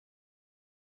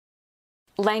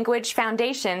Language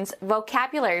Foundations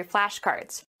Vocabulary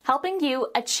Flashcards, helping you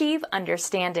achieve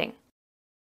understanding.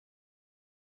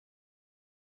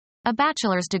 A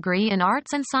bachelor's degree in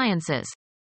arts and sciences.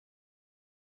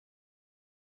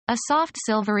 A soft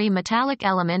silvery metallic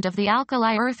element of the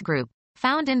alkali earth group,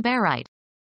 found in barite.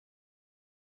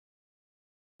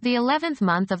 The 11th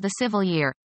month of the civil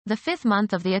year, the 5th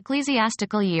month of the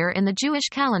ecclesiastical year in the Jewish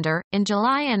calendar, in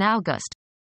July and August.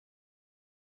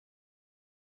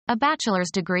 A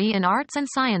bachelor's degree in arts and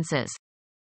sciences.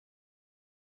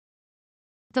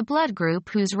 The blood group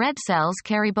whose red cells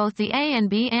carry both the A and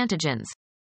B antigens.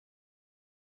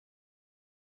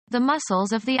 The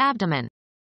muscles of the abdomen.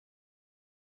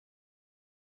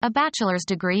 A bachelor's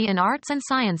degree in arts and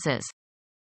sciences.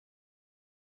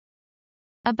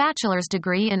 A bachelor's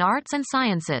degree in arts and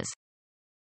sciences.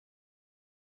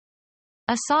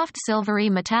 A soft silvery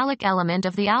metallic element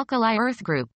of the alkali earth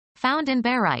group, found in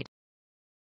barite.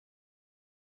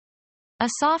 A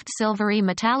soft silvery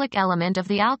metallic element of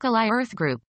the alkali earth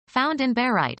group, found in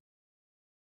barite.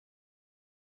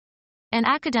 An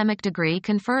academic degree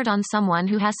conferred on someone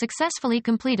who has successfully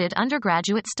completed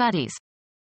undergraduate studies.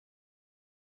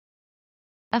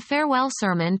 A farewell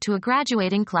sermon to a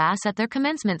graduating class at their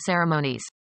commencement ceremonies.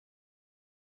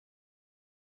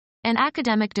 An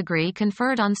academic degree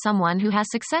conferred on someone who has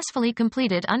successfully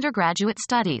completed undergraduate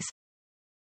studies.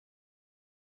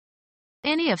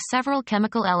 Any of several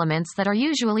chemical elements that are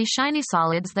usually shiny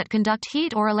solids that conduct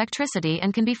heat or electricity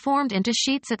and can be formed into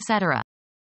sheets, etc.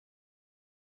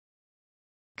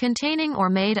 Containing or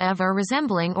made of or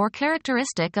resembling or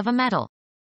characteristic of a metal.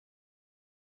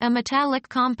 A metallic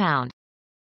compound.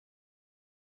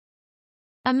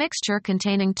 A mixture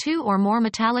containing two or more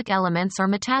metallic elements or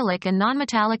metallic and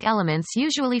nonmetallic elements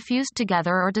usually fused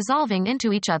together or dissolving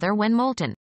into each other when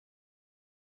molten.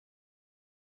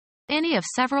 Any of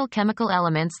several chemical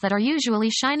elements that are usually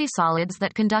shiny solids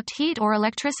that conduct heat or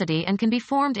electricity and can be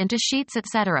formed into sheets,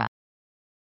 etc.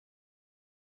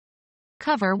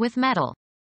 Cover with metal.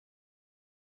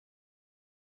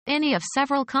 Any of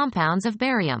several compounds of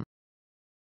barium.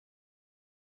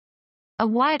 A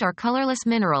white or colorless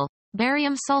mineral,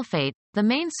 barium sulfate, the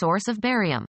main source of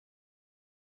barium.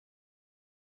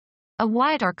 A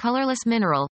white or colorless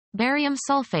mineral, barium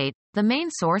sulfate, the main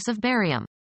source of barium.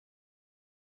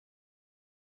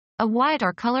 A white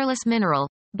or colorless mineral,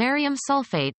 barium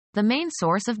sulfate, the main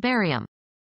source of barium.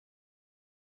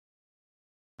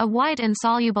 A white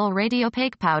insoluble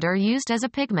radiopaque powder used as a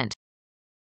pigment.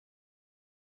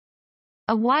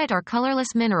 A white or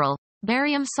colorless mineral,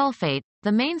 barium sulfate,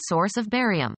 the main source of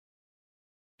barium.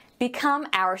 Become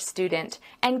our student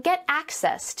and get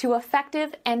access to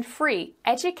effective and free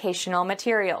educational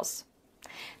materials.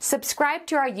 Subscribe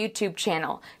to our YouTube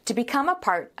channel to become a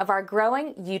part of our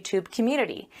growing YouTube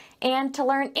community and to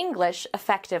learn English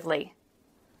effectively.